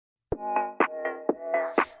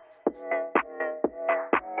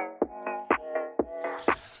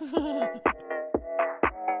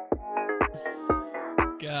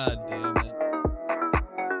God damn it.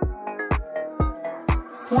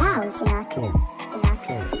 Wow, Zach.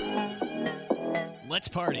 Let's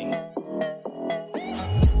party.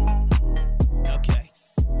 Okay.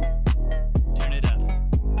 Turn it up.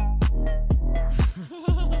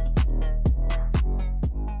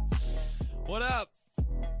 What up?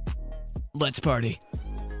 Let's party.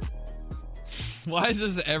 Why is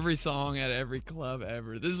this every song at every club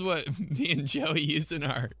ever? This is what me and Joey used in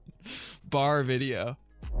our bar video.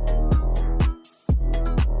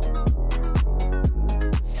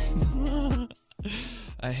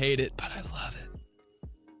 I hate it, but I love it.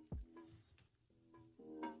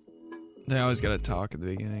 They always gotta talk at the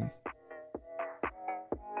beginning.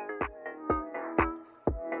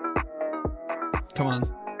 Come on.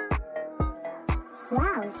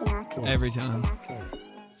 Wow, Zach. Every time.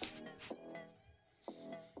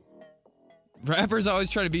 Rappers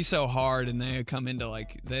always try to be so hard, and they come into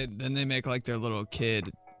like then they make like their little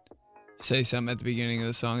kid say something at the beginning of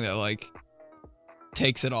the song that like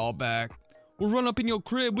takes it all back. We'll run up in your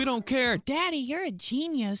crib, we don't care. Daddy, you're a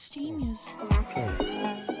genius.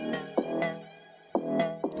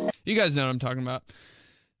 You guys know what I'm talking about.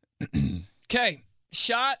 Okay,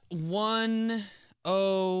 shot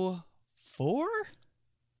 104?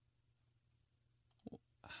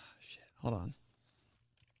 Shit, hold on.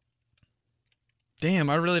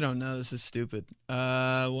 Damn, I really don't know. This is stupid.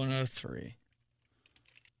 103.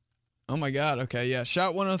 Oh my God. Okay, yeah.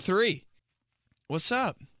 Shot 103. What's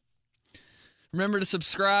up? Remember to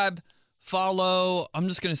subscribe, follow. I'm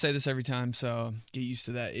just going to say this every time, so get used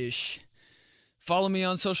to that ish. Follow me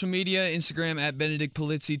on social media, Instagram at Benedict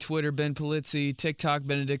Polizzi, Twitter Ben Polizzi, TikTok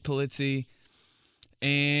Benedict Polizzi,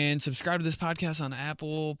 and subscribe to this podcast on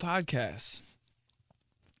Apple Podcasts.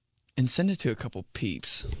 And send it to a couple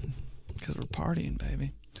peeps. Because we're partying,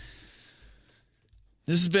 baby.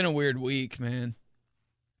 This has been a weird week, man.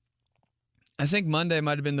 I think Monday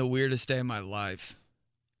might have been the weirdest day of my life.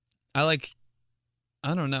 I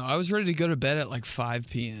don't know. I was ready to go to bed at like 5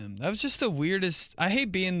 p.m. That was just the weirdest. I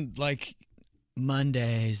hate being like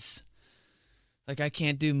Mondays. Like I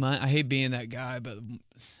can't do I hate being that guy, but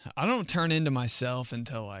I don't turn into myself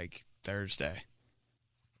until like Thursday.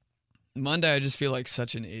 Monday, I just feel like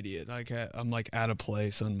such an idiot. Like I'm like out of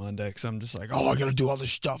place on Monday because I'm just like, oh, I gotta do all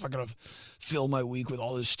this stuff. I gotta fill my week with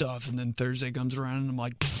all this stuff, and then Thursday comes around and I'm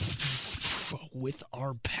like, with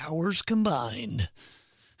our powers combined,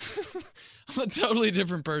 I'm a totally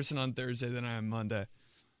different person on Thursday than I am Monday.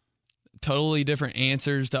 Totally different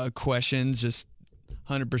answers to questions, just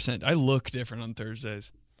 100%. I look different on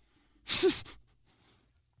Thursdays.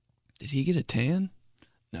 Did he get a tan?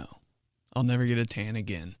 No, I'll never get a tan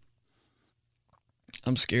again.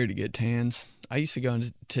 I'm scared to get tans. I used to go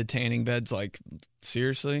into tanning beds like,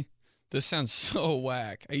 seriously? This sounds so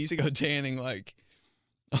whack. I used to go tanning like,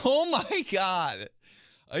 oh my God.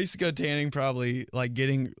 I used to go tanning probably like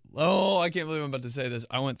getting, I can't believe I'm about to say this.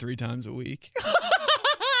 I went 3 times a week.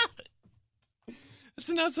 It's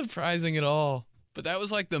not surprising at all. But that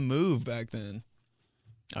was like the move back then.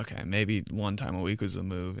 Okay, maybe 1 time a week was the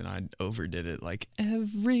move and I overdid it like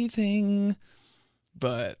everything.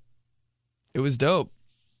 But it was dope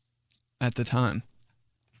at the time.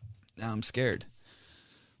 Now I'm scared.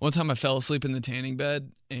 One time I fell asleep in the tanning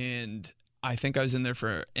bed and I think I was in there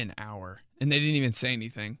for an hour and they didn't even say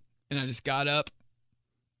anything. And I just got up,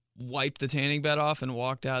 wiped the tanning bed off and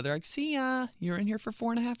walked out. They're like, see ya, you're in here for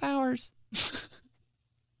 4.5 hours.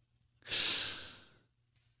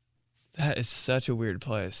 That is such a weird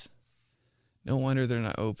place. No wonder they're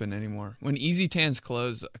not open anymore. When Easy Tans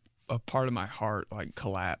closed, a part of my heart like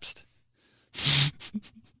collapsed.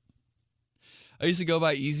 I used to go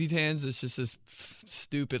by Easy Tans. It's just this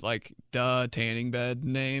stupid like tanning bed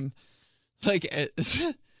name. Like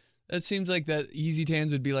that seems like that Easy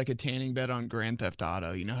Tans would be like a tanning bed on Grand Theft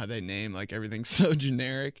Auto. You know how they name like everything so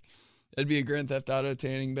generic? That'd be a Grand Theft Auto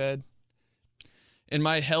tanning bed. And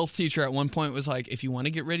my health teacher at one point was like, if you want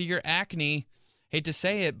to get rid of your acne, hate to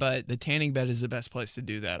say it, but the tanning bed is the best place to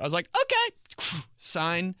do that. I was like, okay.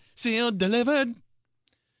 Signed, sealed, delivered.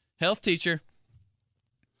 Health teacher.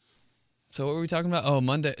 So what were we talking about? Oh,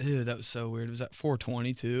 Monday. Ew, that was so weird. It was at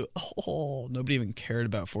 420 too. Oh, nobody even cared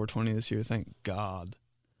about 420 this year. Thank God.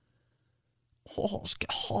 Oh, let's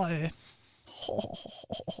get high.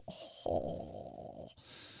 Oh.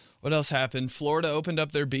 What else happened? Florida opened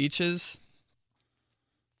up their beaches.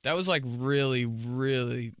 That was like really,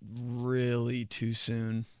 really, really too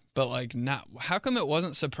soon. But like not, how come it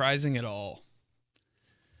wasn't surprising at all?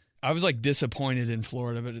 I was like disappointed in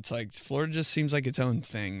Florida, but it's like Florida just seems like its own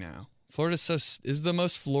thing now. Florida is the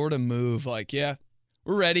most Florida move. Like, yeah,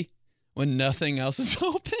 we're ready when nothing else is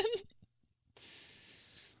open.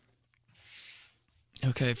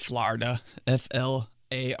 Okay, Florida. Florida.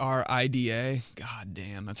 God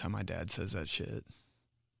damn, that's how my dad says that shit.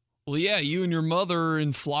 Well, yeah, you and your mother are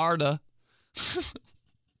in Florida.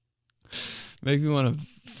 Make me want to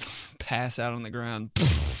pass out on the ground.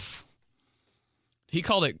 He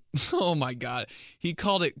called it, oh my God, he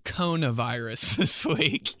called it cona virus this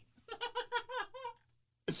week.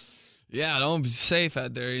 Yeah, don't be safe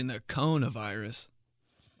out there in the cona virus.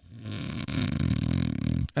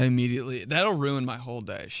 That'll ruin my whole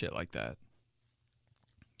day, shit like that.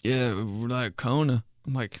 Yeah, we're like Kona.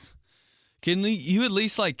 I'm like, can you at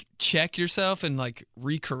least like check yourself and like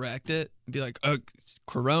recorrect it? And be like, oh,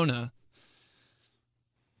 Corona.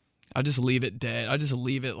 I just leave it dead. I just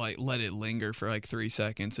leave it like, let it linger for like 3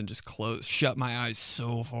 seconds and just shut my eyes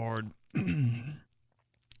so hard.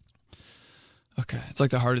 Okay, it's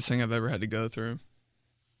like the hardest thing I've ever had to go through.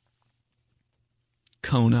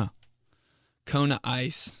 Kona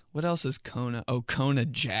ice. What else is Kona? Oh, Kona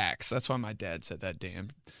Jack's. That's why my dad said that.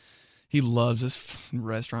 Damn. He loves this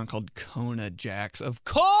restaurant called Kona Jack's. Of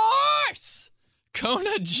course!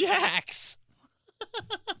 Kona Jack's.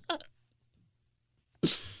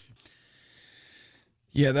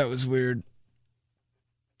 Yeah, that was weird.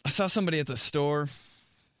 I saw somebody at the store.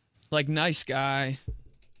 Like, nice guy.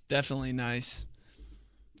 Definitely nice.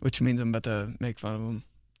 Which means I'm about to make fun of him.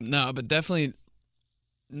 No, but definitely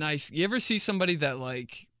nice. You ever see somebody that,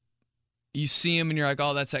 like, you see him and you're like,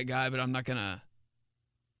 oh, that's that guy, but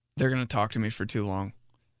they're going to talk to me for too long.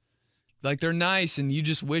 Like, they're nice and you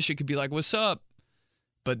just wish it could be like, what's up?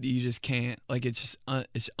 But you just can't. Like, it's just,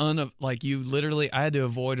 like, you literally, I had to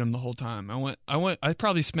avoid them the whole time. I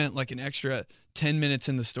probably spent like an extra 10 minutes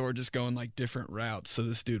in the store just going like different routes so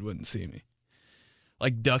this dude wouldn't see me.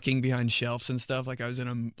 Like ducking behind shelves and stuff. Like I was in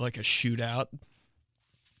a shootout.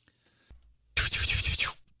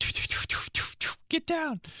 Get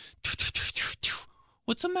down.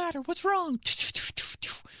 What's the matter? What's wrong?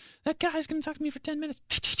 That guy's going to talk to me for 10 minutes.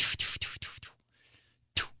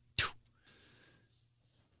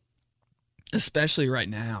 Especially right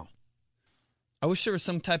now. I wish there was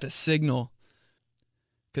some type of signal.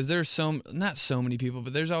 Because there's not so many people,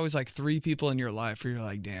 but there's always like 3 people in your life where you're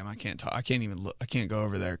like, damn, I can't talk. I can't even look. I can't go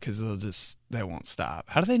over there because they won't stop.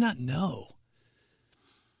 How do they not know?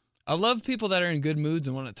 I love people that are in good moods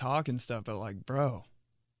and want to talk and stuff, but like, bro,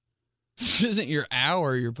 this isn't your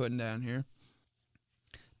hour you're putting down here.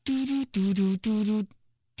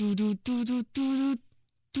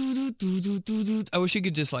 I wish you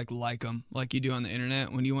could just like them like you do on the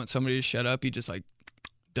internet. When you want somebody to shut up, you just like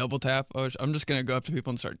double tap. I'm just going to go up to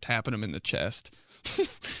people and start tapping them in the chest.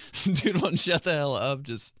 Dude, won't shut the hell up.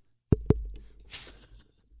 Just,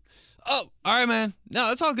 oh, all right, man. No,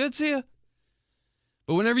 that's all good. See ya.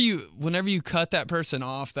 But whenever you cut that person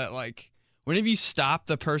off, that like, whenever you stop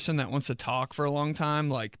the person that wants to talk for a long time,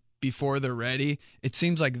 like before they're ready, it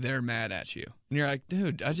seems like they're mad at you. And you're like,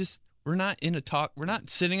 dude, we're not in a talk. We're not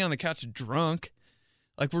sitting on the couch drunk.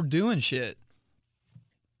 Like, we're doing shit.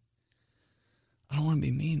 I don't want to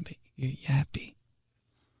be mean, but you're yappy.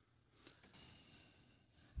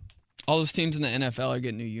 All those teams in the NFL are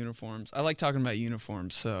getting new uniforms. I like talking about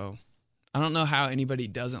uniforms, so I don't know how anybody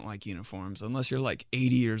doesn't like uniforms unless you're like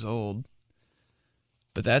 80 years old.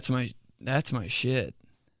 But that's my shit.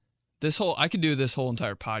 I could do this whole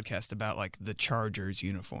entire podcast about like the Chargers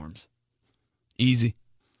uniforms. Easy.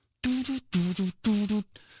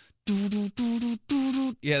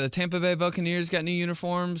 Yeah, the Tampa Bay Buccaneers got new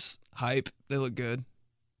uniforms. Hype. They look good.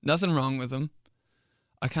 Nothing wrong with them.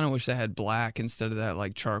 I kind of wish they had black instead of that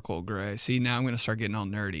like charcoal gray. See, now I'm going to start getting all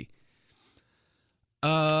nerdy.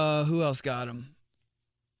 Who else got them?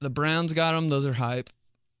 The Browns got them. Those are hype.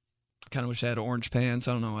 Kind of wish they had orange pants.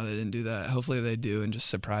 I don't know why they didn't do that. Hopefully they do and just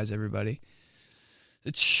surprise everybody.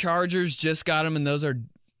 The Chargers just got them, and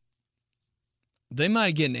they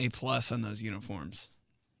might get an A+ on those uniforms.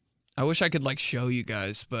 I wish I could like show you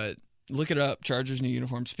guys, but look it up. Chargers new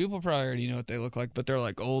uniforms. People probably already know what they look like, but they're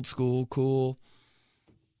like old school, cool.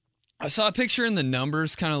 I saw a picture and the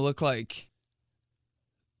numbers kind of look like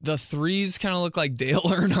the 3s kind of look like Dale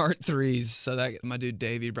Earnhardt 3s. So that my dude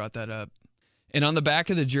Davey brought that up. And on the back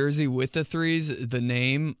of the jersey with the 3s, the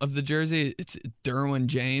name of the jersey, it's Derwin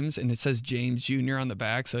James, and it says James Jr. on the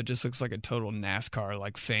back, so it just looks like a total NASCAR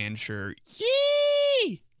like fan shirt.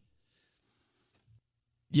 Yee!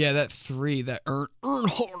 Yeah, that 3, that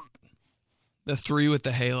Earnhardt. The 3 with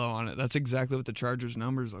the halo on it. That's exactly what the Chargers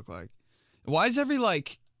numbers look like. Why is every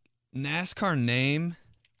like NASCAR name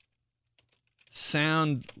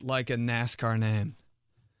sound like a NASCAR name.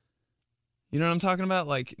 You know what I'm talking about?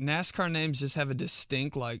 Like, NASCAR names just have a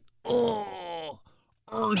distinct, like, oh,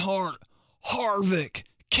 Earnhardt, Harvick,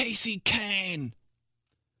 Casey Kane,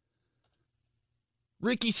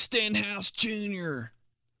 Ricky Stenhouse Jr.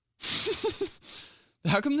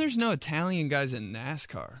 How come there's no Italian guys in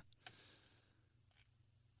NASCAR?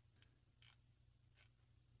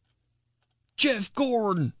 Jeff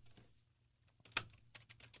Gordon.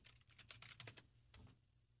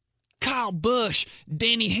 Kyle Busch,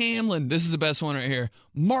 Denny Hamlin. This is the best one right here.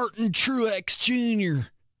 Martin Truex Jr.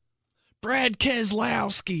 Brad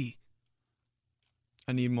Keselowski.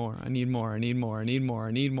 I need more.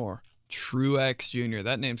 Truex Jr.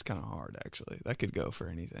 That name's kind of hard, actually. That could go for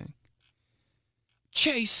anything.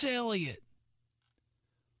 Chase Elliott.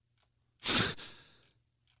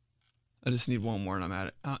 I just need one more and I'm at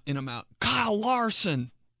it. And I'm out. Kyle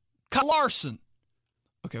Larson.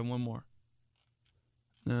 Okay, one more.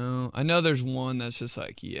 No, I know there's one that's just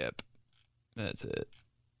like, yep, that's it.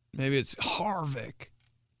 Maybe it's Harvick.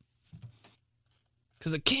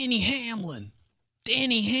 Because of Kenny Hamlin.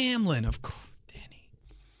 Denny Hamlin, of course. Denny.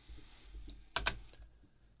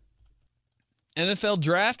 NFL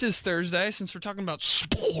draft is Thursday, since we're talking about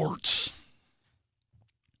sports.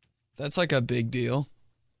 That's like a big deal.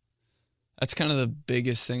 That's kind of the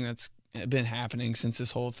biggest thing that's been happening since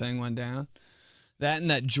this whole thing went down. That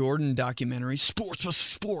and that Jordan documentary, Sports with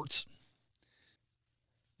Sports.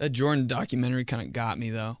 That Jordan documentary kind of got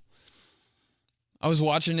me, though. I was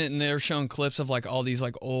watching it, and they were showing clips of, like, all these,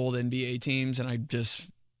 like, old NBA teams, and I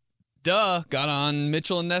just, got on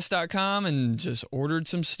mitchellandness.com and just ordered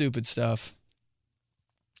some stupid stuff.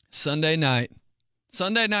 Sunday night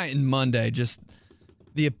and Monday, just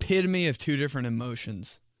the epitome of two different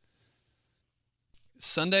emotions.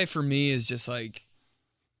 Sunday for me is just, like,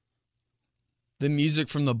 the music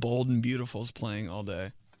from The Bold and Beautiful is playing all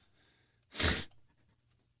day.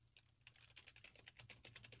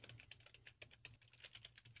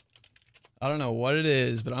 I don't know what it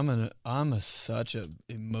is, but I'm such a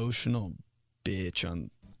emotional bitch on.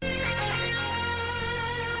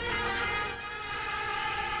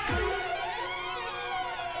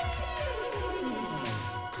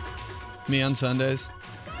 Me on Sundays.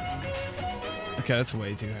 Okay, that's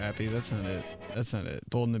way too happy. That's not it.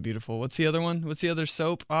 Bold and the Beautiful. What's the other one? What's the other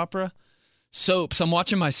soap opera? Soaps. I'm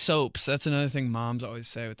watching my soaps. That's another thing moms always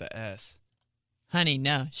say with the S. Honey,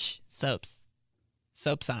 no. Shh. Soaps.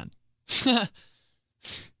 Soaps on. Instead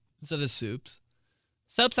of soups.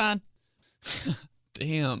 Soaps on.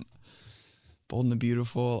 Damn. Bold and the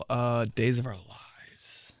Beautiful. Days of Our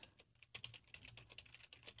Lives.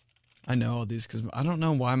 I know all these because I don't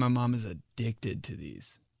know why my mom is addicted to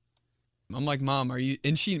these. I'm like, Mom, are you?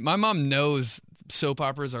 And my mom knows soap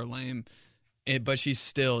operas are lame, but she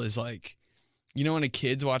still is like, you know, when a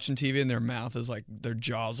kid's watching TV and their mouth is like, their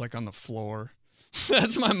jaw's like on the floor.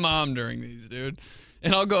 That's my mom during these, dude.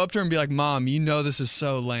 And I'll go up to her and be like, Mom, you know this is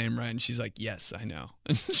so lame, right? And she's like, yes, I know.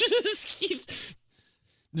 And she just keeps.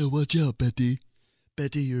 No, watch out, Betty.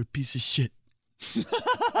 Betty, you're a piece of shit.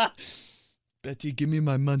 Betty, give me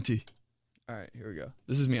my munty. All right, here we go.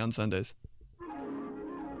 This is me on Sundays.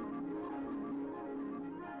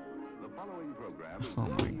 Oh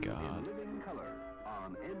my God.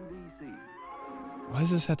 Why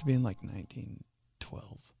does this have to be in like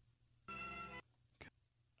 1912?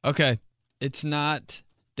 Okay. It's not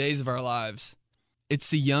Days of Our Lives. It's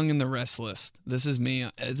The Young and the Restless. This is me.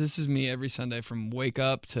 This is me every Sunday from wake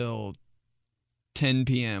up till 10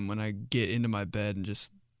 p.m. when I get into my bed and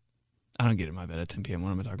just, I don't get in my bed at 10 p.m.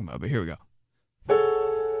 What am I talking about? But here we go.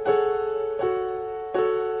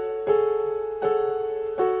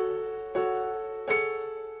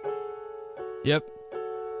 Yep.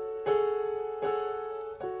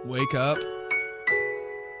 Wake up.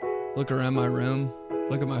 Look around my room.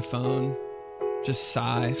 Look at my phone. Just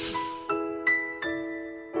sigh.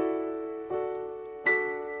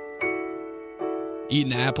 Eat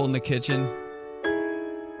an apple in the kitchen.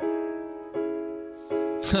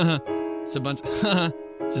 It's a bunch.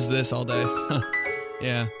 Just this all day.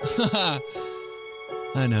 Yeah.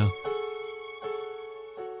 I know.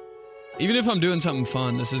 Even if I'm doing something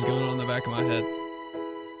fun, this is going on in the back of my head.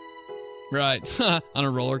 Right. On a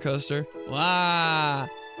roller coaster. Wow.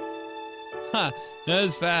 That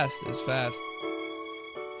was fast. It was fast.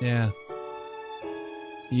 Yeah.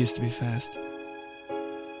 It used to be fast.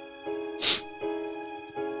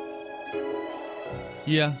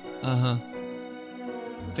 Yeah. Uh-huh.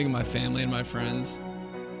 Think of my family and my friends.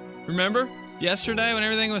 Remember? Yesterday when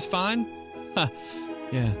everything was fine?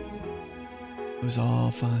 Yeah. It was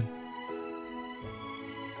all fine.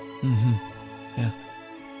 Mm-hmm. Yeah.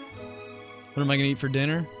 What am I going to eat for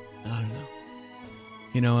dinner? I don't know.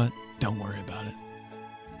 You know what? Don't worry about it.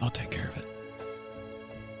 I'll take care of it.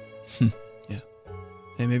 Yeah.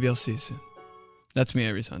 Hey, maybe I'll see you soon. That's me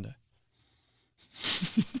every Sunday.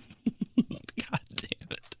 God damn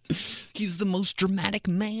it. He's the most dramatic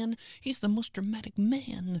man. He's the most dramatic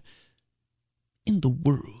man in the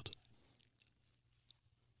world.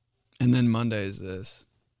 And then Monday is this.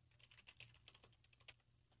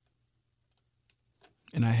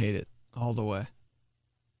 And I hate it all the way.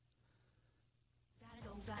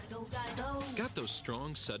 Got those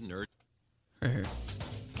strong, sudden urge. Right here.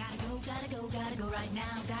 Gotta go right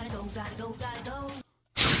now. Gotta go right now.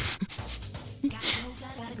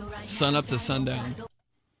 Sun up to sundown.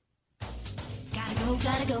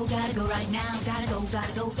 Gotta go right now. Gotta go.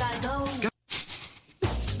 Gotta go right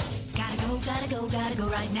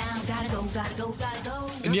now. Gotta go.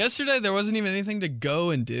 And yesterday there wasn't even anything to go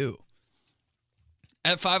and do.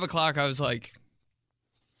 At 5 o'clock I was like,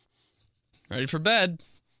 ready for bed.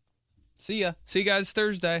 See ya. See you guys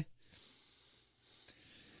Thursday.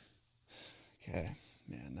 Okay.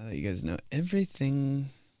 Man, now that you guys know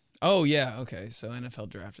everything. Oh, yeah. Okay. So NFL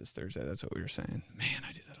draft is Thursday. That's what we were saying. Man,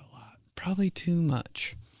 I do that a lot. Probably too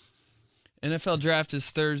much. NFL draft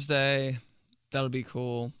is Thursday. That'll be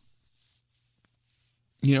cool.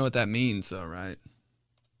 You know what that means, though, right?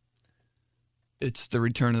 It's the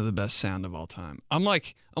return of the best sound of all time. I'm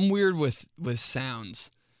weird with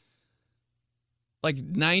sounds. Like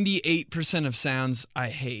 98% of sounds I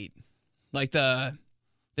hate. Like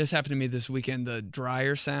this happened to me this weekend, the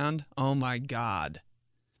dryer sound. Oh my God.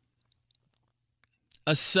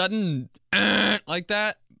 A sudden like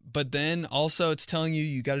that, but then also it's telling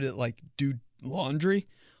you got to like do laundry.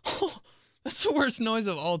 That's the worst noise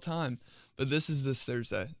of all time. But this is this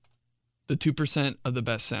Thursday. The 2% of the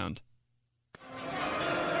best sound.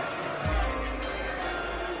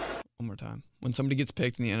 One more time. When somebody gets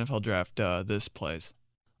picked in the NFL draft, this plays.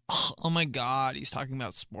 Oh my God, he's talking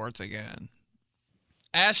about sports again.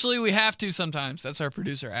 Ashley, we have to sometimes. That's our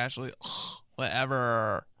producer, Ashley.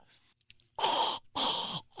 Whatever.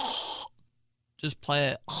 Just play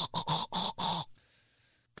it.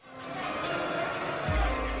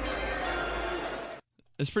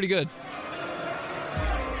 It's pretty good.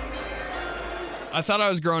 I thought I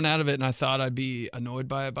was growing out of it, and I thought I'd be annoyed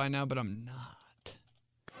by it by now, but I'm not.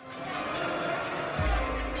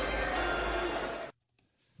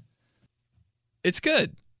 It's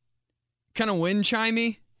good. Kind of wind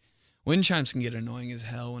chimey. Wind chimes can get annoying as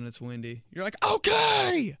hell when it's windy. You're like,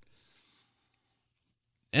 okay.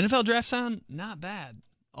 NFL draft sound, not bad.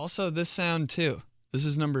 Also, this sound too. This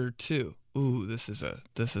is number 2. Ooh, this is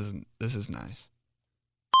nice.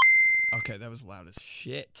 Okay, that was loud as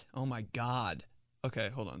shit. Oh my God. Okay,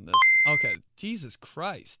 hold on. This. Okay, Jesus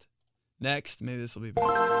Christ. Next, maybe this will be better.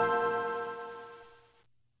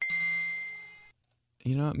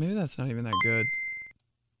 You know what? Maybe that's not even that good.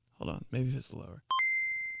 Hold on. Maybe if it's lower.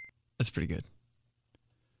 That's pretty good.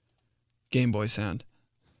 Game Boy sound.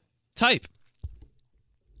 Type.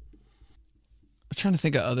 I'm trying to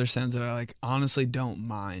think of other sounds that I like honestly don't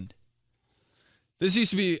mind. This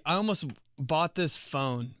used to be, I almost bought this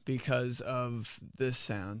phone because of this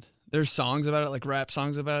sound. There's songs about it, like rap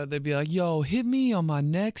songs about it. They'd be like, yo, hit me on my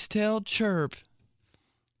Nextel chirp.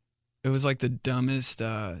 It was like the dumbest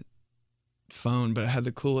phone, but it had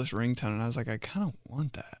the coolest ringtone, and I was like, I kind of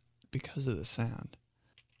want that because of the sound.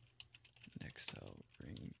 Nextel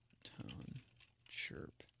ringtone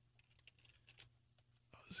chirp.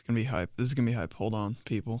 Oh, this is gonna be hype. This is gonna be hype. Hold on,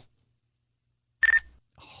 people.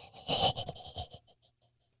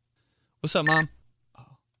 What's up, Mom? Oh.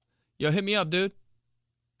 Yo, hit me up, dude.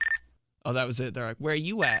 Oh, that was it. They're like, where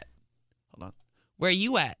you at? Hold on. Where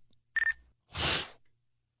you at?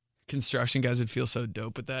 Construction guys would feel so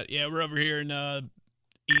dope with that. Yeah, we're over here in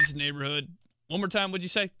East neighborhood. One more time, what'd you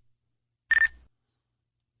say?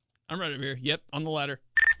 I'm right over here. Yep, on the ladder.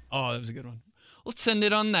 Oh, that was a good one. Let's send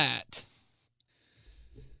it on that.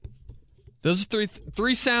 Those are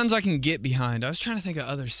three sounds I can get behind. I was trying to think of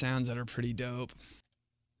other sounds that are pretty dope.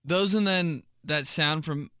 Those, and then that sound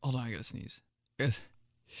from... Hold on, I gotta sneeze.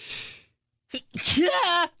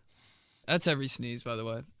 Yeah. That's every sneeze, by the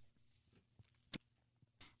way.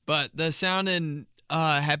 But the sound in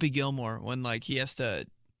Happy Gilmore, when like he has to...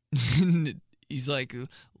 he's like,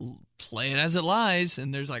 play it as it lies,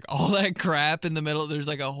 and there's like all that crap in the middle. There's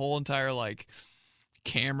like a whole entire like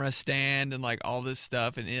camera stand and like all this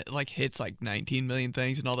stuff, and it like hits like 19 million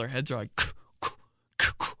things, and all their heads are like...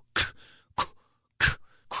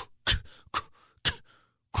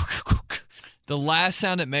 The last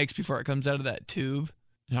sound it makes before it comes out of that tube.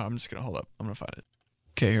 No, I'm just going to hold up. I'm going to find it.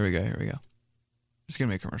 Okay, here we go. Here we go. I'm just going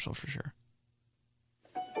to make a commercial for sure.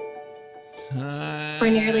 For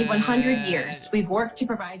nearly 100 years, we've worked to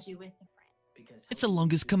provide you with the It's the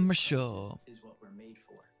longest commercial is what we're made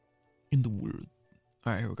for. in the world.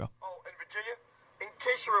 All right, here we go. Oh, and Virginia, in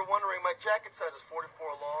case you were wondering, my jacket size is 44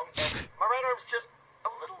 long, and my right arm's just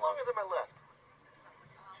a little longer than my left.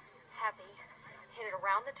 Happy, hit it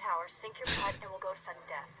around the tower, sink your putt, and we'll go to sudden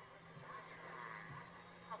death.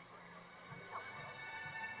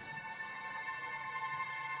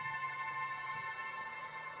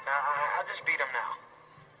 I'll just beat him now.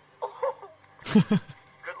 Good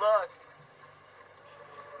luck.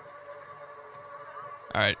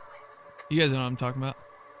 All right. You guys know what I'm talking about?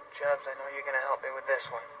 Chubbs, I know you're going to help me with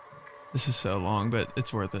this one. This is so long, but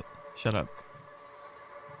it's worth it. Shut up.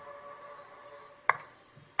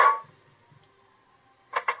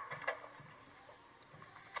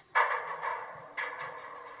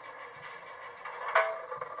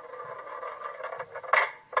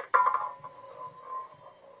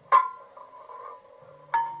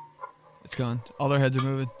 It's gone. All their heads are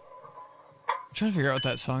moving. I'm trying to figure out what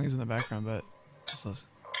that song is in the background, but just listen.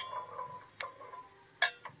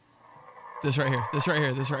 This right here. This right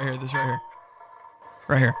here. This right here. This right here.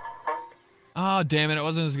 Right here. Oh, damn it. It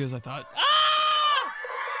wasn't as good as I thought.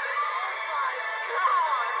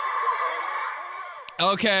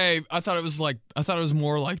 Ah! Okay. I thought it was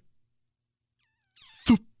more like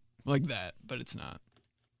that, but it's not.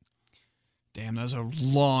 Damn, that was a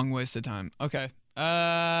long waste of time. Okay.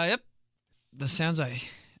 Yep. The sounds I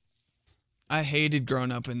hated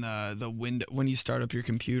growing up in the window when you start up your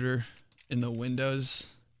computer in the Windows.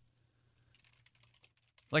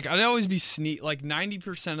 Like I'd always be like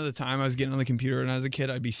 90% of the time I was getting on the computer and as a kid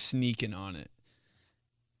I'd be sneaking on it.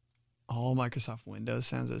 All Microsoft Windows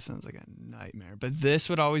sounds, it sounds like a nightmare. But this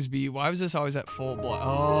would always be, why was this always at full blood?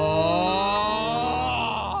 Oh!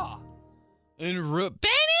 Benny!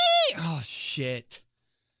 Oh shit.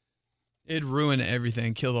 It'd ruin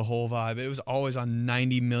everything, kill the whole vibe. It was always on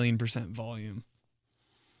 90 million % volume.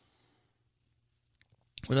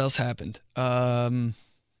 What else happened?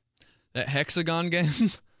 That hexagon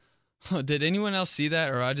game. Did anyone else see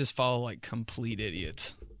that, or I just follow like complete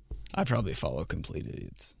idiots? I probably follow complete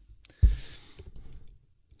idiots.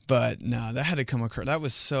 But no, that had to come across. That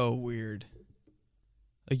was so weird.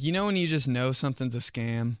 Like, you know when you just know something's a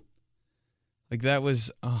scam? Like that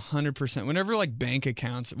was 100%. Whenever like bank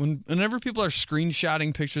accounts, whenever people are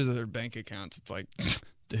screenshotting pictures of their bank accounts, it's like,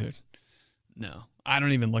 dude, no. I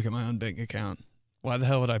don't even look at my own bank account. Why the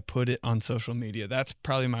hell would I put it on social media? That's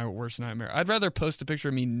probably my worst nightmare. I'd rather post a picture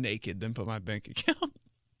of me naked than put my bank account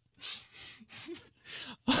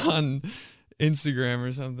on Instagram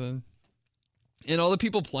or something. And all the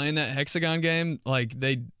people playing that hexagon game, like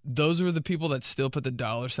those were the people that still put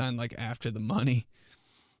the $sign like after the money.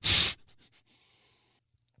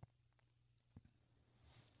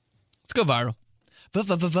 Let's go viral.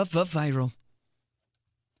 Viral.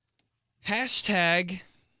 Hashtag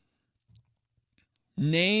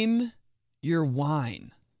name your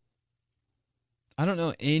wine. I don't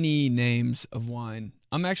know any names of wine.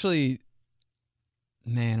 I'm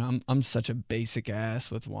such a basic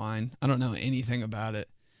ass with wine. I don't know anything about it.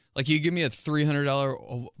 Like you give me a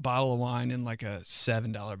 $300 bottle of wine and like a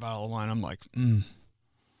 $7 bottle of wine. I'm like,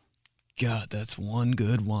 God, that's one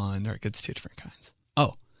good wine. There, it's two different kinds.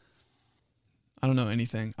 Oh. I don't know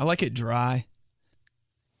anything. I like it dry.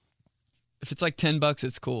 If it's like $10,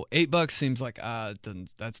 it's cool. $8 seems like,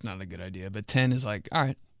 that's not a good idea. But 10 is like, all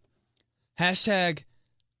right. Hashtag,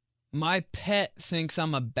 my pet thinks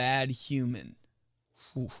I'm a bad human.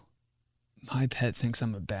 Whew. My pet thinks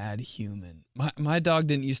I'm a bad human. My dog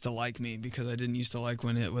didn't used to like me because I didn't used to like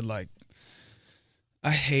when it would like, I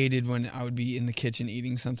hated when I would be in the kitchen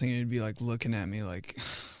eating something and it'd be like looking at me like,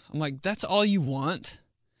 I'm like, that's all you want?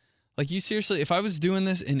 Like, you seriously, if I was doing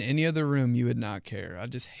this in any other room, you would not care. I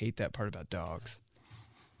just hate that part about dogs.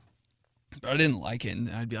 But I didn't like it, and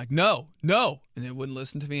I'd be like, no, and it wouldn't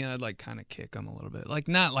listen to me, and I'd, like, kind of kick them a little bit. Like,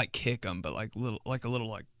 not, like, kick them, but, like, a little,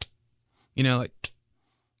 like, you know, like,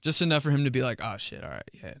 just enough for him to be like, oh, shit, all right,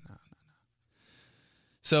 yeah, no.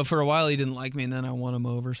 So for a while, he didn't like me, and then I won him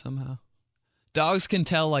over somehow. Dogs can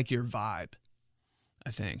tell, like, your vibe,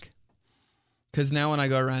 I think. Because now when I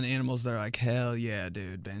go around animals, they're like, hell yeah,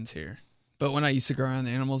 dude, Ben's here. But when I used to go around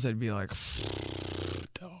animals, they'd be like,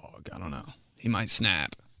 dog, I don't know. He might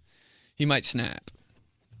snap. My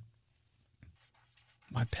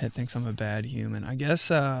pet thinks I'm a bad human. I guess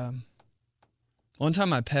one time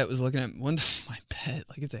my pet was looking at my pet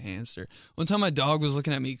like it's a hamster. One time my dog was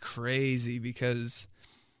looking at me crazy because,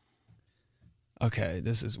 okay,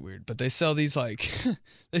 this is weird, but they sell these like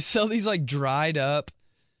dried up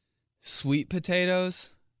sweet potatoes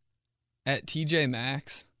at TJ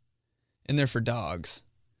Maxx, and they're for dogs.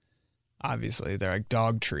 Obviously, they're like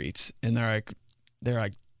dog treats, and they're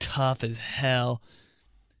like tough as hell.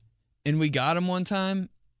 And we got them one time,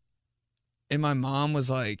 and my mom was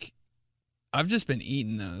like, "I've just been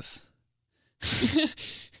eating those."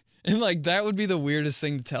 And like that would be the weirdest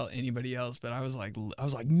thing to tell anybody else, but I was like,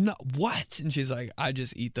 "No, what?" And she's like, "I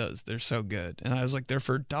just eat those. They're so good." And I was like, "They're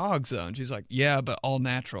for dogs though." And she's like, "Yeah, but all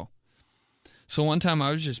natural." So one time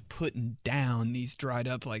I was just putting down these dried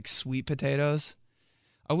up like sweet potatoes.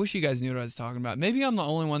 I wish you guys knew what I was talking about. Maybe I'm the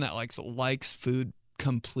only one that likes food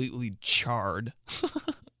completely charred.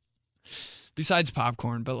 Besides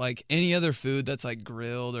popcorn, but like any other food that's like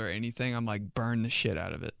grilled or anything, I'm like burn the shit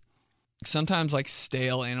out of it. Sometimes like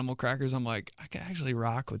stale animal crackers, I'm like, I can actually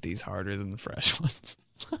rock with these harder than the fresh ones.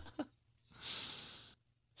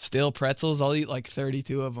 Stale pretzels, I'll eat like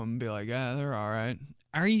 32 of them and be like, yeah, they're all right.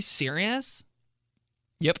 Are you serious?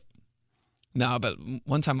 Yep. No, but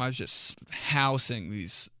one time I was just housing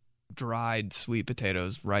these dried sweet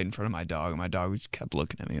potatoes right in front of my dog, and my dog just kept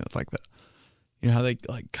looking at me with like the, you know how they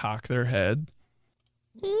like cock their head?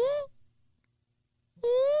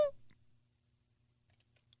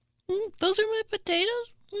 Those are my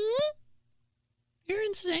potatoes? You're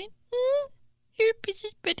insane. You're a piece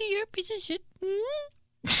of Betty, you're a piece of shit.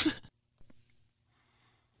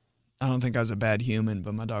 I don't think I was a bad human,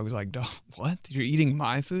 but my dog was like, "Dog, what? You're eating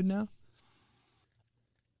my food now?"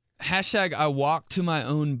 Hashtag I walk to my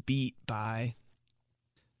own beat by.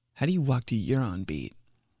 How do you walk to your own beat?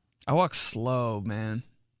 I walk slow, man.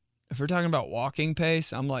 If we're talking about walking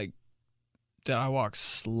pace, I'm like, that I walk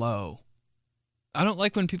slow. I don't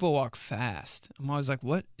like when people walk fast. I'm always like,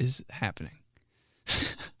 what is happening?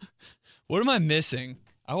 What am I missing?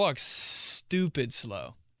 I walk stupid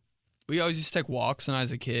slow. We always used to take walks when I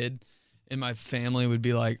was a kid, and my family would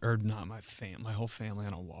be like, or not my whole family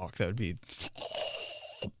on a walk. That would be,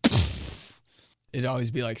 it'd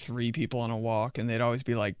always be like 3 people on a walk, and they'd always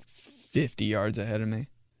be like 50 yards ahead of me.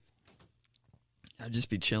 I'd just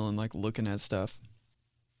be chilling, like looking at stuff.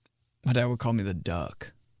 My dad would call me the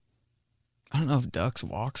duck. I don't know if ducks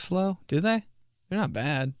walk slow. Do they? They're not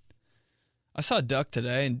bad. I saw a duck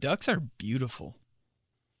today, and ducks are beautiful.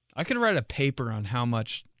 I could write a paper on how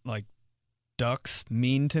much like ducks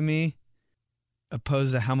mean to me,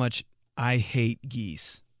 opposed to how much I hate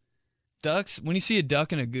geese. Ducks, when you see a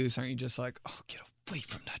duck and a goose, aren't you just like, oh, get away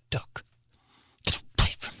from that duck. Get away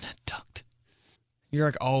from that duck. You're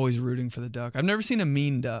like always rooting for the duck. I've never seen a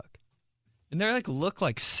mean duck. And they're like, look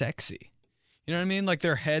like sexy. You know what I mean? Like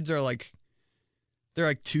their heads are like, they're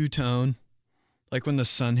like two-tone. Like when the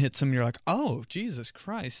sun hits them, you're like, oh, Jesus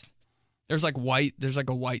Christ. There's like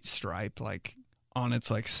a white stripe like on its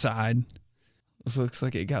like side. This looks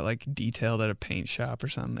like it got like detailed at a paint shop or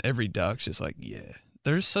something. Every duck's just like, yeah.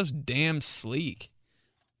 They're so damn sleek.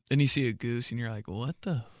 Then you see a goose and you're like,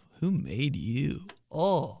 who made you?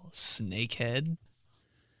 Oh, snakehead.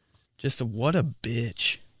 Just what a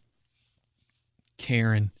bitch.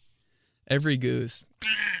 Karen. Every goose.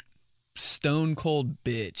 Stone cold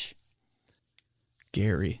bitch.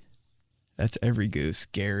 Gary. That's every goose.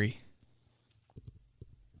 Gary.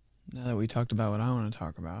 Now that we talked about what I want to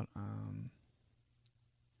talk about.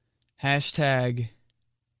 Hashtag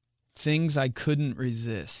things I couldn't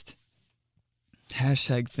resist.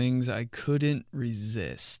 Hashtag things I couldn't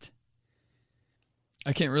resist.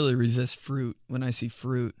 I can't really resist fruit when I see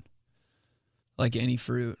fruit. Like any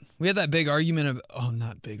fruit. We had that big argument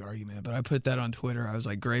not big argument, but I put that on Twitter. I was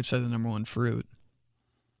like, grapes are the #1 fruit.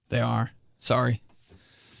 They are. Sorry.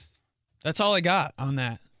 That's all I got on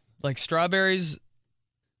that. Like strawberries,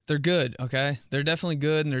 they're good, okay? They're definitely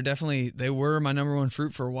good, and they were my #1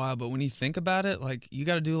 fruit for a while, but when you think about it, like you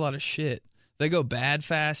got to do a lot of shit. They go bad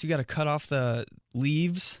fast. You got to cut off the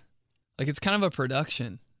leaves. Like it's kind of a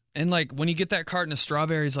production. And like when you get that carton of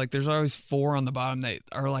strawberries, like there's always 4 on the bottom that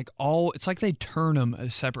are like it's like they turn them a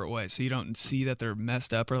separate way so you don't see that they're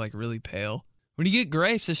messed up or like really pale. When you get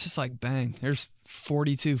grapes, it's just like bang, there's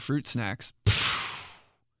 42 fruit snacks.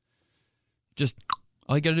 Just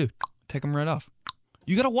all you gotta do, take them right off.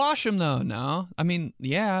 You gotta wash them though. No, I mean,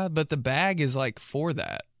 yeah, but the bag is like for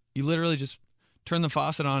that. You literally just turn the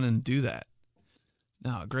faucet on and do that.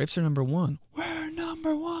 No, grapes are #1. We're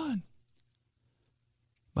 #1.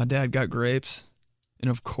 My dad got grapes, and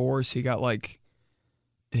of course he got like,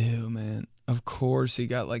 ew, man. Of course he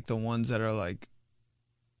got like the ones that are like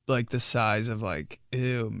the size of like,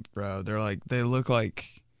 ew, bro. They're like, they look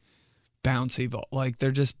like bouncy ball. Like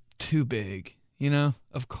they're just too big, you know?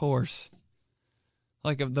 Of course.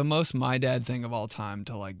 Like the most my dad thing of all time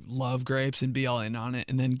to like love grapes and be all in on it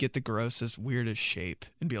and then get the grossest, weirdest shape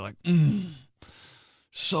and be like,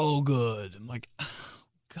 so good. I'm like, oh,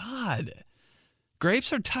 God. God.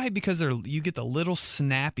 Grapes are tight because you get the little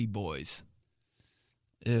snappy boys.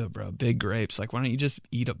 Ew, bro. Big grapes. Like, why don't you just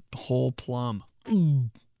eat a whole plum?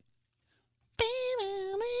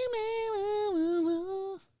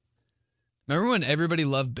 Remember when everybody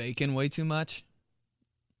loved bacon way too much?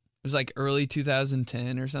 It was like early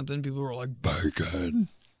 2010 or something. People were like, bacon.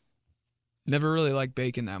 Never really liked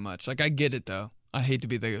bacon that much. Like, I get it, though. I hate to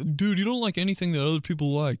be the dude, you don't like anything that other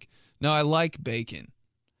people like. No, I like bacon.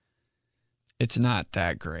 It's not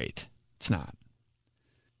that great. It's not.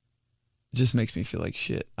 It just makes me feel like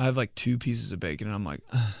shit. I have like 2 pieces of bacon and I'm like,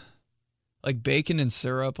 ugh. Like bacon and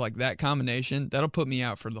syrup, like that combination, that'll put me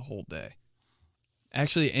out for the whole day.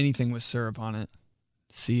 Actually, anything with syrup on it.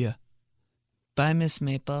 See ya. Bye, Miss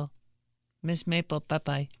Maple. Miss Maple,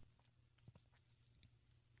 bye-bye.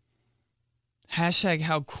 Hashtag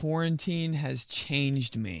how quarantine has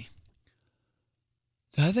changed me.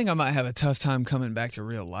 I think I might have a tough time coming back to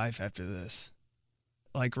real life after this.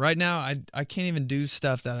 Like right now, I can't even do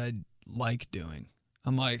stuff that I like doing.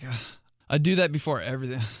 I'm like, ugh. I do that before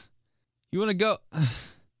everything. You want to go?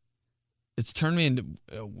 It's turned me into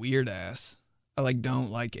a weird ass. I like don't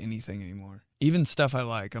like anything anymore. Even stuff I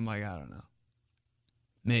like, I'm like, I don't know.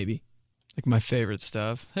 Maybe. Like my favorite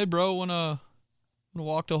stuff. Hey bro, wanna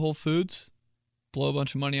walk to Whole Foods? Blow a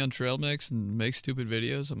bunch of money on trail mix and make stupid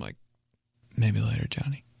videos? I'm like, maybe later,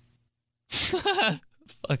 Johnny.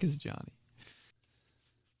 Fuck is Johnny?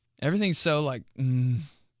 Everything's so like,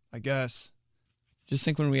 I guess. Just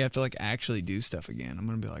think when we have to like actually do stuff again, I'm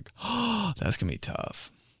going to be like, oh, that's going to be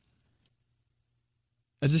tough.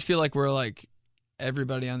 I just feel like we're like,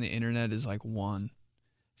 everybody on the internet is like one.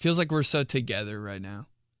 Feels like we're so together right now.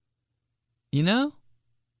 You know?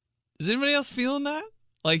 Is anybody else feeling that?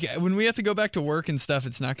 Like when we have to go back to work and stuff,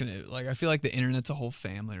 it's not going to, like, I feel like the internet's a whole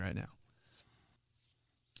family right now.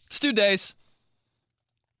 Let's do days.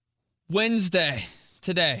 Wednesday,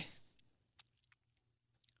 today.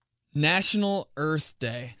 National Earth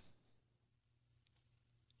Day.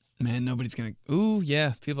 Man, nobody's going to... Ooh,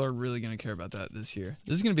 yeah. People are really going to care about that this year.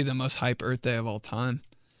 This is going to be the most hype Earth Day of all time.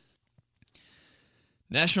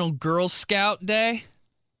 National Girl Scout Day.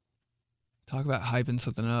 Talk about hyping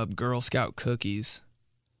something up. Girl Scout cookies.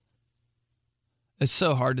 It's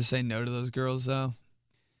so hard to say no to those girls, though.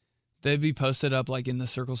 They'd be posted up like in the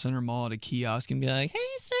Circle Center Mall at a kiosk and be like, hey,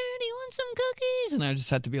 sir, do you want some cookies? And I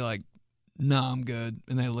just have to be like, no, I'm good.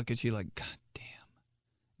 And they look at you like, God damn.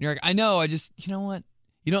 And you're like, I know, I just, you know what?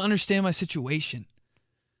 You don't understand my situation.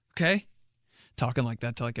 Okay? Talking like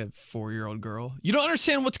that to like a 4-year-old girl. You don't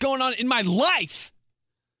understand what's going on in my life,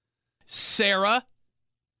 Sarah.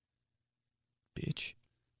 Bitch.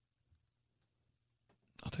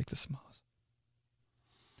 I'll take the smallest.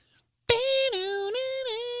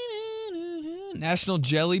 National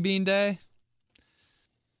Jelly Bean Day.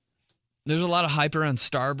 There's a lot of hype around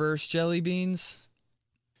Starburst jelly beans.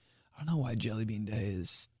 I don't know why Jelly Bean Day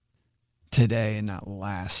is today and not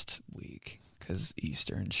last week, because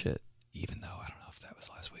Easter and shit, even though I don't know if that was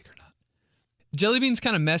last week or not. Jelly beans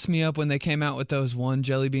kind of messed me up when they came out with those one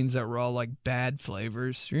jelly beans that were all like bad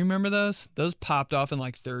flavors. You remember those? Those popped off in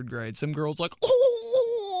like 3rd grade. Some girls like,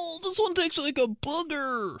 oh, this one tastes like a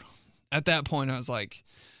booger. At that point, I was like,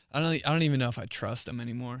 I don't even know if I trust them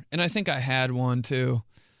anymore. And I think I had one too.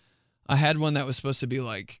 I had one that was supposed to be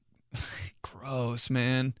like, gross,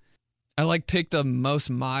 man. I like picked the most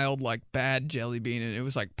mild, like bad jelly bean, and it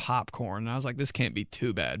was like popcorn. And I was like, this can't be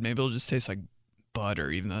too bad. Maybe it'll just taste like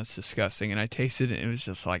butter, even though it's disgusting. And I tasted it, and it was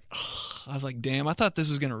just like, ugh. I was like, damn, I thought this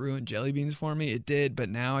was going to ruin jelly beans for me. It did, but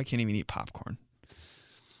now I can't even eat popcorn.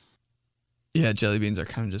 Yeah, jelly beans are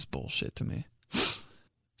kind of just bullshit to me.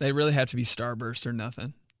 They really have to be Starburst or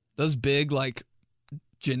nothing. Those big, like,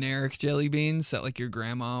 generic jelly beans that, like, your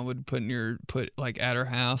grandma would put like, at her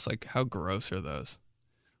house, like, how gross are those?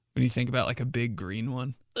 When you think about, like, a big green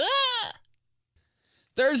one. Ah!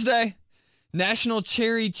 Thursday, National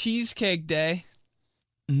Cherry Cheesecake Day.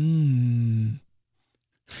 I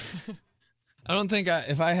don't think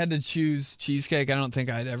if I had to choose cheesecake, I don't think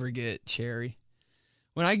I'd ever get cherry.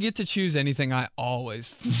 When I get to choose anything, I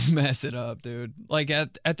always mess it up, dude. Like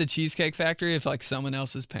at the Cheesecake Factory, if like someone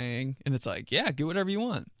else is paying and it's like, yeah, get whatever you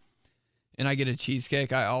want. And I get a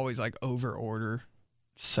cheesecake, I always like over order.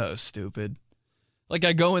 So stupid. Like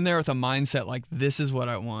I go in there with a mindset like this is what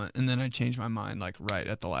I want. And then I change my mind like right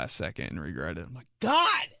at the last second and regret it. I'm like,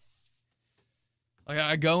 God. Like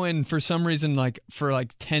I go in for some reason, like for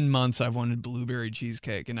like 10 months, I've wanted blueberry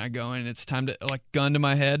cheesecake. And I go in, it's time to like gun to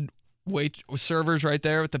my head. Wait, servers right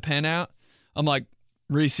there with the pen out. I'm like,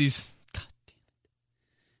 Reese's. God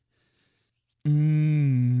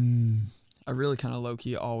damn it. I really kind of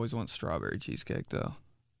low-key always want strawberry cheesecake, though.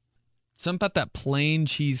 Something about that plain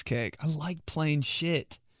cheesecake. I like plain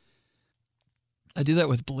shit. I do that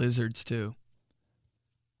with blizzards too.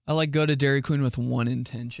 I like go to Dairy Queen with one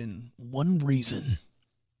intention, one reason,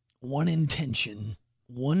 one intention,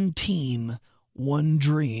 one team, one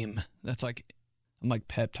dream. That's like, I'm like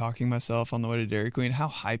pep talking myself on the way to Dairy Queen. How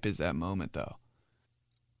hype is that moment though?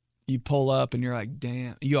 You pull up and you're like,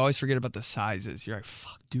 damn. You always forget about the sizes. You're like,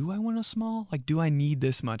 fuck, do I want a small? Like, do I need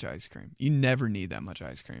this much ice cream? You never need that much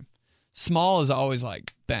ice cream. Small is always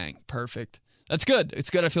like, bang, perfect. That's good. It's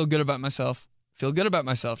good. I feel good about myself. Feel good about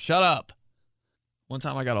myself. Shut up. One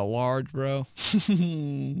time I got a large, bro. See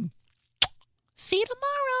you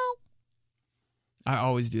tomorrow. I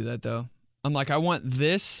always do that though. I'm like, I want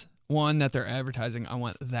this one that they're advertising. I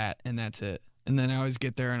want that, and that's it. And then I always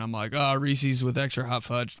get there and I'm like, oh, Reese's with extra hot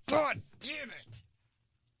fudge. God damn it.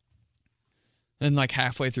 And like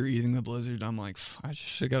halfway through eating the blizzard, I'm like, I just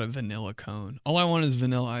should have got a vanilla cone. All I want is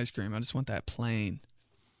vanilla ice cream. I just want that plain.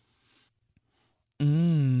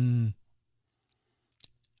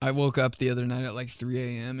 I woke up the other night at like 3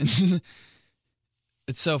 a.m. and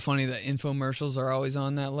it's so funny that infomercials are always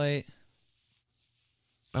on that late.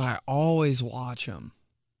 But I always watch them.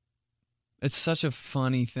 It's such a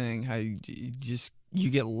funny thing how you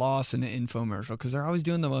get lost in an infomercial because they're always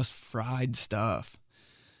doing the most fried stuff.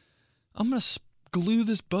 I'm going to glue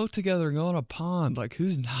this boat together and go on a pond. Like,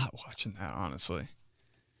 who's not watching that, honestly?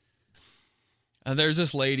 There's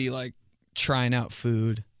this lady, like, trying out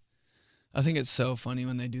food. I think it's so funny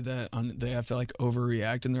when they do that. They have to, like,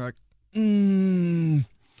 overreact, and they're like,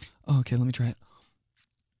 okay, let me try it.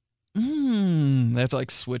 They have to,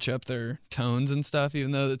 like, switch up their tones and stuff,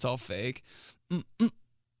 even though it's all fake.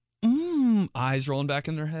 Eyes rolling back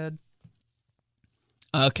in their head.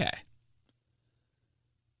 Okay.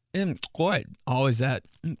 Good. Always that.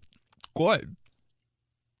 Good.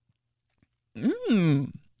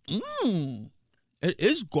 It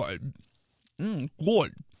is good.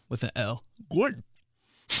 Good. With an L. Good.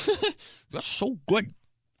 That's so good.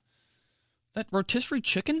 That rotisserie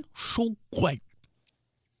chicken, so good.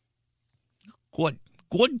 Good.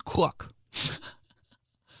 Good cook.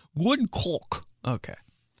 Good cook. Okay.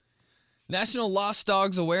 National Lost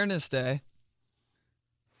Dogs Awareness Day.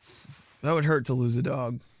 That would hurt to lose a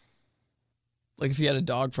dog. Like if you had a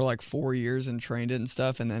dog for like 4 years and trained it and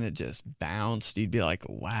stuff and then it just bounced, you'd be like,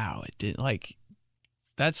 wow, it did. Like,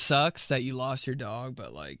 that sucks that you lost your dog,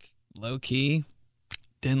 but like low key,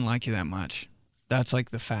 didn't like you that much. That's like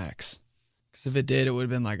the facts. Because if it did, it would have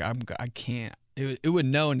been like, I can't. It would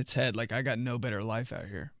know in its head, like, I got no better life out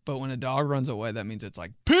here. But when a dog runs away, that means it's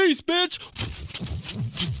like, peace, bitch!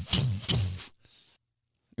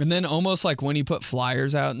 And then almost like when you put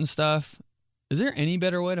flyers out and stuff, is there any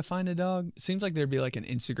better way to find a dog? It seems like there'd be like an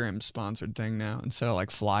Instagram sponsored thing now instead of like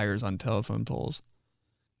flyers on telephone poles.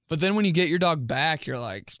 But then when you get your dog back, you're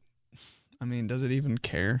like, I mean, does it even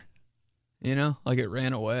care? You know, like it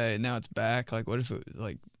ran away and now it's back. Like, what if it was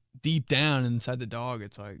like deep down inside the dog?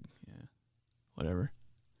 It's like, yeah, whatever.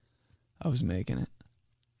 I was making it.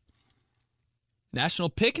 National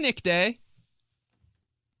Picnic Day.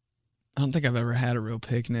 I don't think I've ever had a real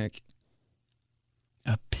picnic.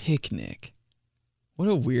 A picnic. What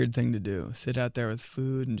a weird thing to do. Sit out there with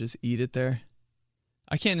food and just eat it there.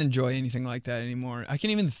 I can't enjoy anything like that anymore. I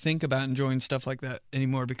can't even think about enjoying stuff like that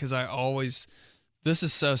anymore because I always... This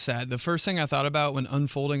is so sad. The first thing I thought about when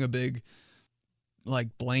unfolding a big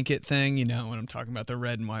like blanket thing, you know, when I'm talking about the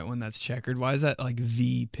red and white one that's checkered, why is that like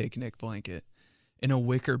the picnic blanket in a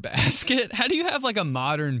wicker basket? How do you have like a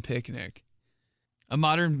modern picnic? A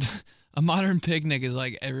modern picnic is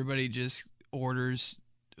like everybody just orders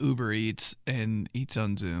Uber Eats and eats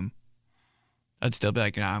on Zoom. I'd still be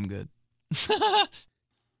like, nah, I'm good.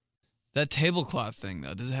 That tablecloth thing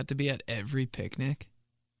though, does it have to be at every picnic?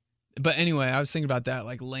 But anyway, I was thinking about that,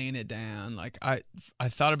 like laying it down. Like I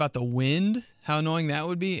thought about the wind, how annoying that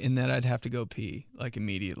would be, and that I'd have to go pee like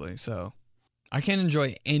immediately. So I can't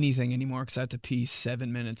enjoy anything anymore because I have to pee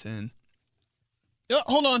 7 minutes in. Oh,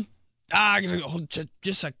 hold on. I gotta go.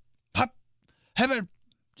 Just a hop. Have it.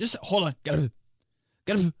 Just hold on. Gotta.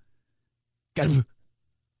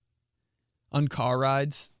 On car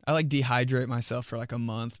rides, I like dehydrate myself for like a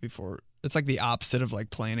month before. It's like the opposite of like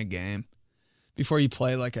playing a game. Before you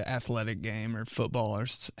play like an athletic game or football or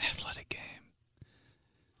athletic game.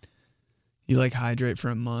 You like hydrate for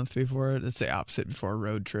a month before it. It's the opposite before a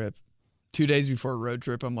road trip. 2 days before a road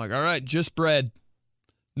trip, I'm like, all right, just bread.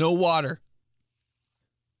 No water.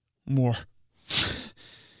 More.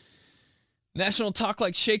 National Talk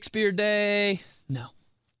Like Shakespeare Day. No.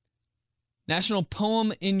 National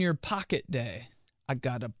Poem in Your Pocket Day. I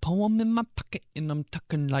got a poem in my pocket and I'm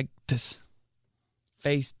talking like this.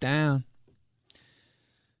 Face down.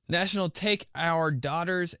 National Take Our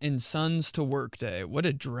Daughters and Sons to Work Day. What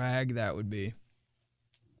a drag that would be.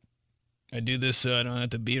 I do this so I don't have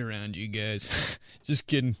to be around you guys. Just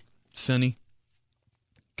kidding, Sonny.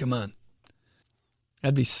 Come on.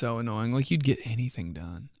 That'd be so annoying. Like, you'd get anything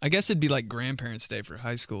done. I guess it'd be like Grandparents' Day for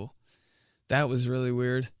high school. That was really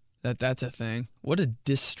weird. That's a thing. What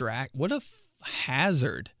a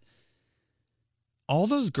hazard. All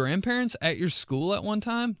those grandparents at your school at one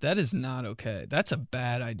time? That is not okay. That's a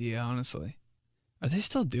bad idea, honestly. Are they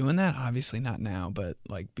still doing that? Obviously not now, but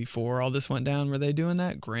like before all this went down, were they doing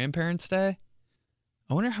that? Grandparents' Day?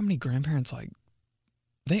 I wonder how many grandparents, like,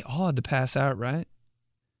 they all had to pass out, right?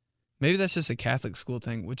 Maybe that's just a Catholic school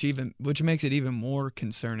thing, which makes it even more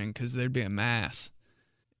concerning because there'd be a mass.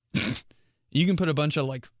 You can put a bunch of,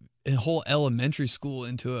 like, a whole elementary school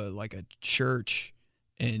into a church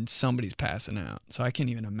and somebody's passing out. So I can't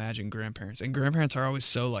even imagine grandparents. And grandparents are always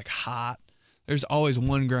so, like, hot. There's always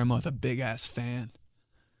one grandma with a big-ass fan.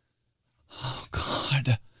 Oh,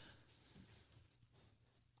 God.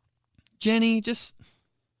 Jenny, just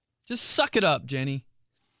suck it up, Jenny.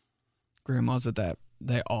 Grandmas with that.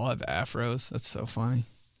 They all have afros. That's so funny.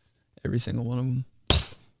 Every single one of them.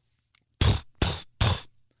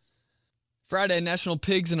 Friday, National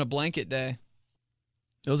Pigs in a Blanket Day.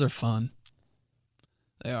 Those are fun.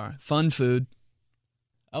 They are. Fun food.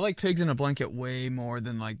 I like pigs in a blanket way more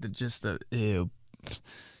than like ew.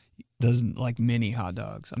 Those like mini hot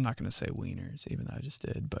dogs. I'm not going to say wieners, even though I just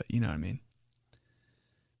did, but you know what I mean.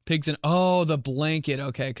 Pigs in, the blanket.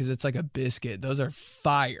 Okay, because it's like a biscuit. Those are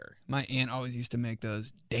fire. My aunt always used to make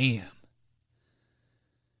those. Damn.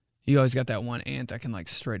 You always got that one aunt that can like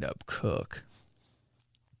straight up cook.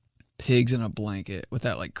 Pigs in a blanket with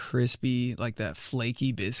that like crispy, like that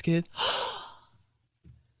flaky biscuit.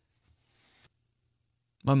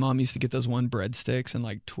 My mom used to get those one breadsticks and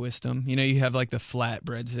like twist them. You know, you have like the flat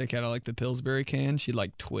breadstick out of like the Pillsbury can. She'd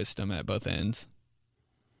like twist them at both ends.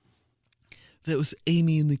 That was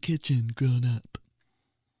Amy in the kitchen growing up.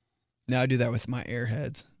 Now I do that with my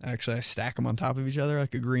Airheads. Actually, I stack them on top of each other,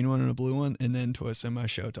 like a green one and a blue one, and then twist them. I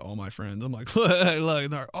show it to all my friends. I'm like, look, and they're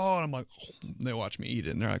like, oh, and I'm like, oh. And they watch me eat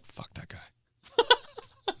it, and they're like, fuck that guy.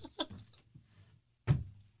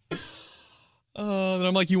 Then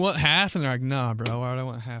I'm like, you want half? And they're like, nah, bro, why would I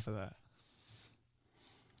want half of that?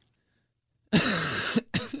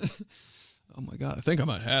 Oh my God, I think I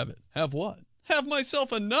might have it. Have what? Have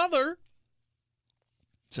myself another.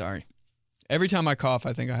 Sorry. Every time I cough,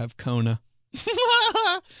 I think I have cona.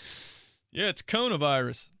 Yeah, it's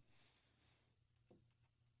coronavirus.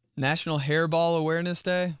 National Hairball Awareness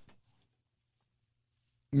Day.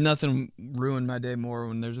 Nothing ruined my day more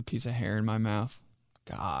when there's a piece of hair in my mouth.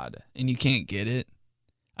 God. And you can't get it.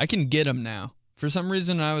 I can get them now. For some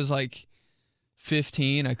reason, I was like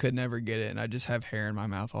 15. I could never get it. And I just have hair in my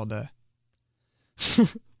mouth all day.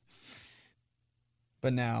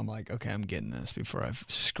 But now I'm like, okay, I'm getting this before I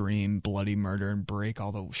scream bloody murder and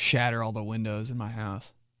shatter all the windows in my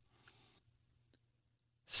house.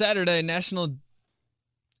 Saturday, National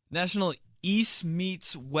East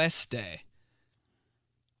meets West Day.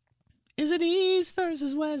 Is it East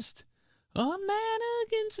versus West? Oh, man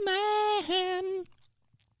against man.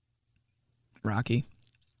 Rocky.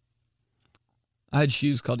 I had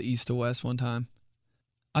shoes called East to West one time.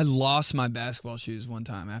 I lost my basketball shoes one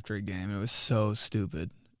time after a game. It was so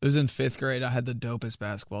stupid. It was in 5th grade. I had the dopest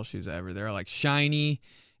basketball shoes ever. They were like shiny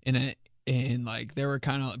and like they were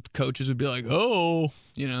kind of, coaches would be like, oh,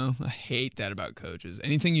 you know, I hate that about coaches.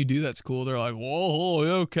 Anything you do that's cool, they're like, whoa,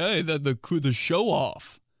 okay, the show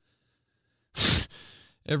off.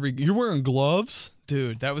 You're wearing gloves?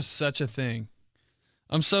 Dude, that was such a thing.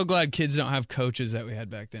 I'm so glad kids don't have coaches that we had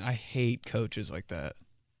back then. I hate coaches like that.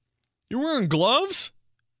 You're wearing gloves?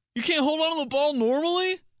 You can't hold on to the ball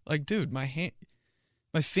normally? Like, dude, my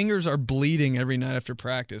fingers are bleeding every night after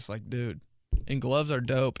practice. Like, dude, and gloves are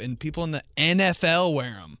dope. And people in the NFL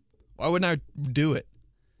wear them. Why wouldn't I do it?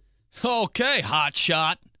 Okay, hot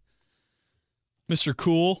shot. Mr.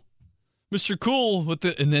 Cool. Mr. Cool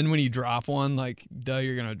and then when you drop one, like,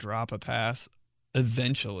 you're going to drop a pass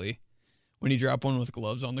eventually. When you drop one with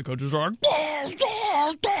gloves on, the coaches are like,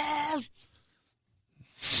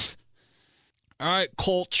 all right,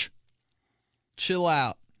 Colch, chill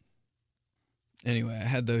out. Anyway, I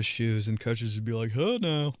had those shoes, and coaches would be like, oh,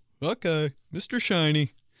 no, okay, Mr.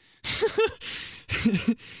 Shiny.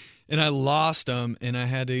 And I lost them, and I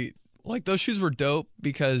had to, like, those shoes were dope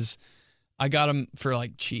because I got them for,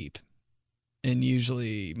 like, cheap. And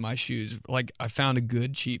usually my shoes, like, I found a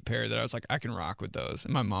good cheap pair that I was like, I can rock with those.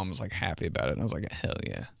 And my mom was, like, happy about it. And I was like, hell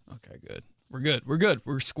yeah. Okay, good. We're good. We're good.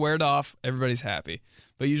 We're squared off. Everybody's happy.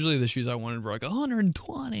 But usually the shoes I wanted were like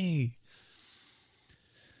 120.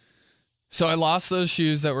 So I lost those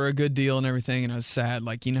shoes that were a good deal and everything, and I was sad.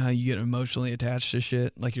 Like, you know how you get emotionally attached to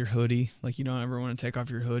shit? Like your hoodie. Like you don't ever want to take off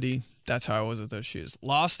your hoodie. That's how I was with those shoes.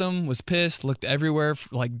 Lost them, was pissed, looked everywhere.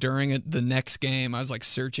 Like during the next game, I was like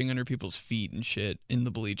searching under people's feet and shit in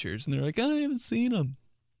the bleachers. And they're like, I haven't seen them.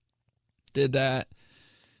 Did that.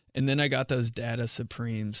 And then I got those Data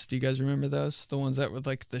Supremes. Do you guys remember those? The ones that were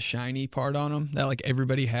like the shiny part on them that like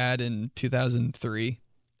everybody had in 2003.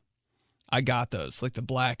 I got those, like the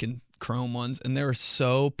black and chrome ones, and they were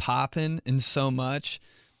so popping and so much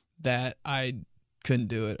that I couldn't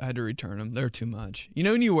do it. I had to return them. They're too much. You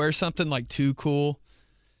know when you wear something like too cool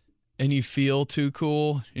and you feel too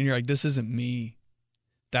cool and you're like, this isn't me.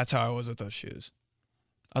 That's how I was with those shoes.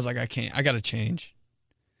 I was like, I got to change.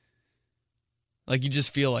 Like you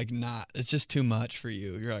just feel like it's just too much for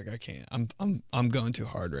you. You're like, I can't. I'm going too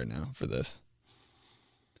hard right now for this.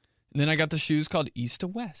 And then I got the shoes called East to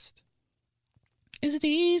West. Is it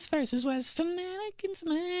East versus West Americans,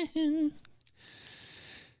 man?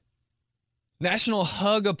 National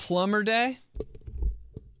Hug a Plumber Day.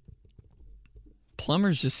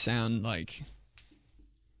 Plumbers just sound like,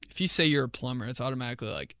 if you say you're a plumber, it's automatically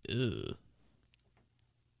like, ugh.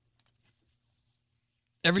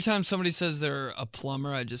 Every time somebody says they're a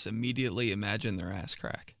plumber, I just immediately imagine their ass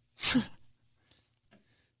crack. It's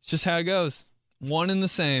just how it goes. One and the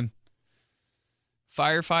same.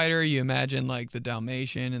 Firefighter, you imagine like the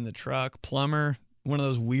Dalmatian in the truck. Plumber, one of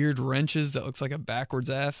those weird wrenches that looks like a backwards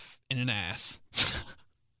F in an ass.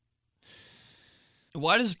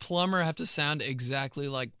 Why does plumber have to sound exactly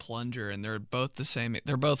like plunger and they're both the same?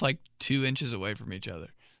 They're both like 2 inches away from each other.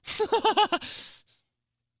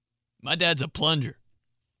 My dad's a plunger.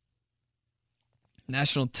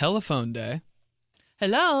 National Telephone Day.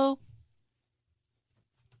 Hello.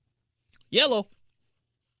 Yellow.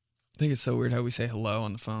 I think it's so weird how we say hello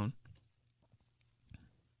on the phone.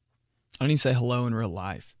 I don't even say hello in real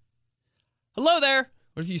life. Hello there.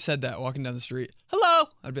 What if you said that walking down the street? Hello.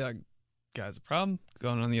 I'd be like, guys, a problem?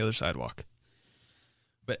 Going on the other sidewalk.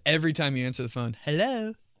 But every time you answer the phone,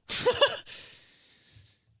 hello.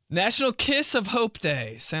 National Kiss of Hope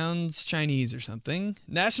Day. Sounds Chinese or something.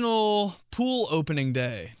 National Pool Opening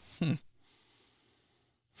Day.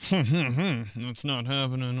 That's not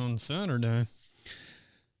happening on Saturday.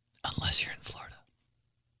 Unless you're in Florida.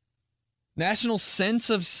 National Sense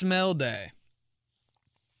of Smell Day.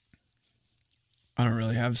 I don't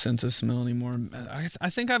really have sense of smell anymore. I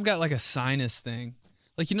think I've got like a sinus thing.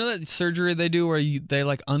 Like, you know that surgery they do where they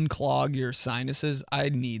like unclog your sinuses? I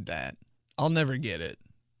need that. I'll never get it.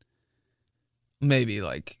 Maybe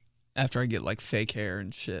like after I get like fake hair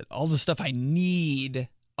and shit. All the stuff I need,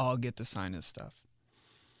 I'll get the sinus stuff.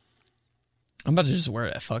 I'm about to just wear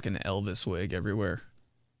a fucking Elvis wig everywhere.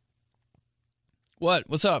 What?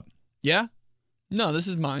 What's up? Yeah? No, this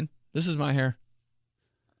is mine. This is my hair.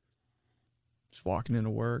 Just walking into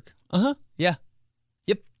work. Uh-huh. Yeah.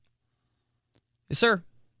 Yep. Yes, sir.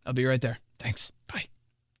 I'll be right there. Thanks. Bye.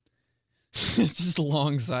 It's just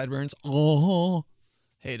long sideburns. Oh.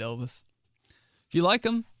 Hate Elvis. If you like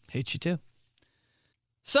him, hate you too.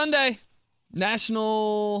 Sunday.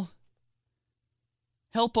 National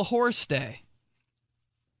Help a Horse Day.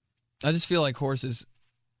 I just feel like horses,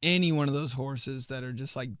 any one of those horses that are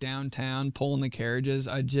just like downtown pulling the carriages,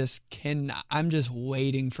 I just cannot. I'm just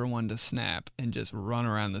waiting for one to snap and just run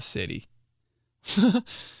around the city.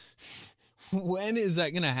 When is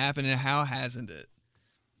that going to happen and how hasn't it?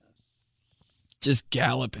 Just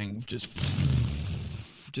galloping, just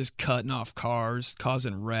cutting off cars,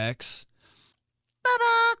 causing wrecks.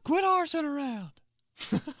 Quit horsing around.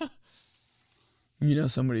 You know,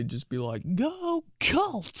 somebody'd just be like, go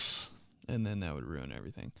Colts. And then that would ruin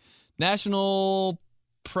everything. National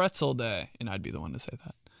Pretzel Day. And I'd be the one to say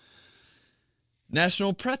that.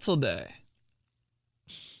 National Pretzel Day.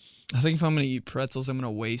 I think if I'm going to eat pretzels, I'm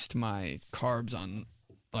going to waste my carbs on,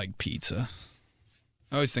 like, pizza.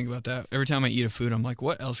 I always think about that. Every time I eat a food, I'm like,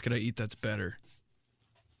 what else could I eat that's better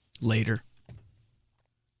later?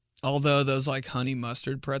 Although those, like, honey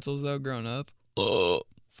mustard pretzels, though, growing up, fire.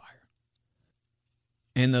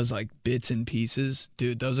 And those, like, bits and pieces.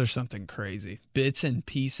 Dude, those are something crazy. Bits and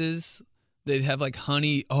pieces. They'd have, like,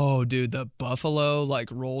 honey. Oh, dude, the buffalo, like,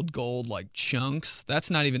 rolled gold, like, chunks. That's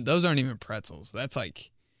not even, those aren't even pretzels. That's,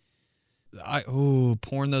 like,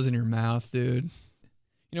 pouring those in your mouth, dude.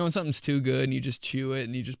 You know when something's too good and you just chew it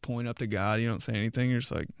and you just point up to God, you don't say anything, you're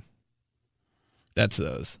just like, that's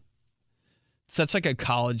those. Such like a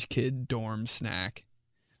college kid dorm snack.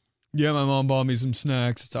 Yeah, my mom bought me some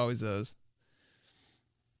snacks. It's always those.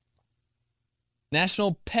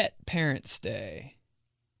 National Pet Parents Day.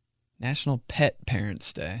 National Pet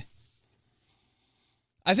Parents Day.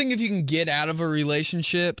 I think if you can get out of a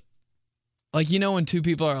relationship, like, you know, when two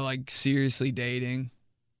people are like seriously dating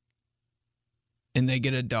and they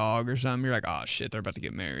get a dog or something, you're like, oh shit, they're about to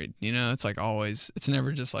get married. You know, it's like always, it's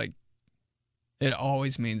never just like, it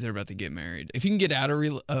always means they're about to get married. If you can get out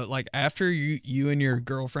of, like after you and your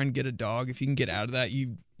girlfriend get a dog, if you can get out of that,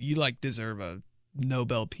 you like deserve a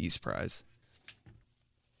Nobel Peace Prize.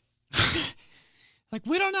 Like,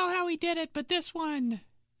 we don't know how he did it, but this one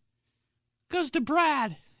goes to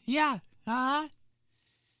Brad. Yeah, it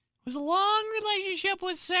was a long relationship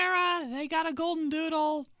with Sarah. They got a golden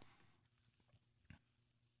doodle.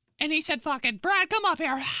 And he said, fuck it, Brad, come up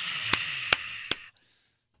here.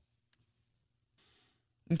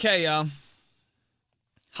 Okay, y'all.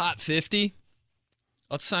 Hot 50.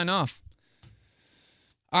 Let's sign off.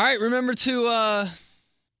 All right, remember to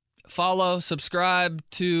follow, subscribe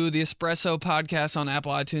to the Espresso Podcast on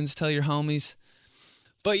Apple iTunes. Tell your homies.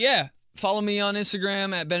 But yeah, follow me on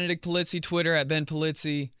Instagram at Benedict Polizzi, Twitter at Ben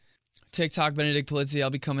Polizzi, TikTok Benedict Polizzi. I'll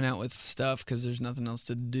be coming out with stuff because there's nothing else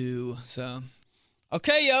to do. So,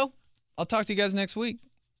 okay, yo. I'll talk to you guys next week.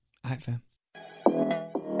 All right, fam.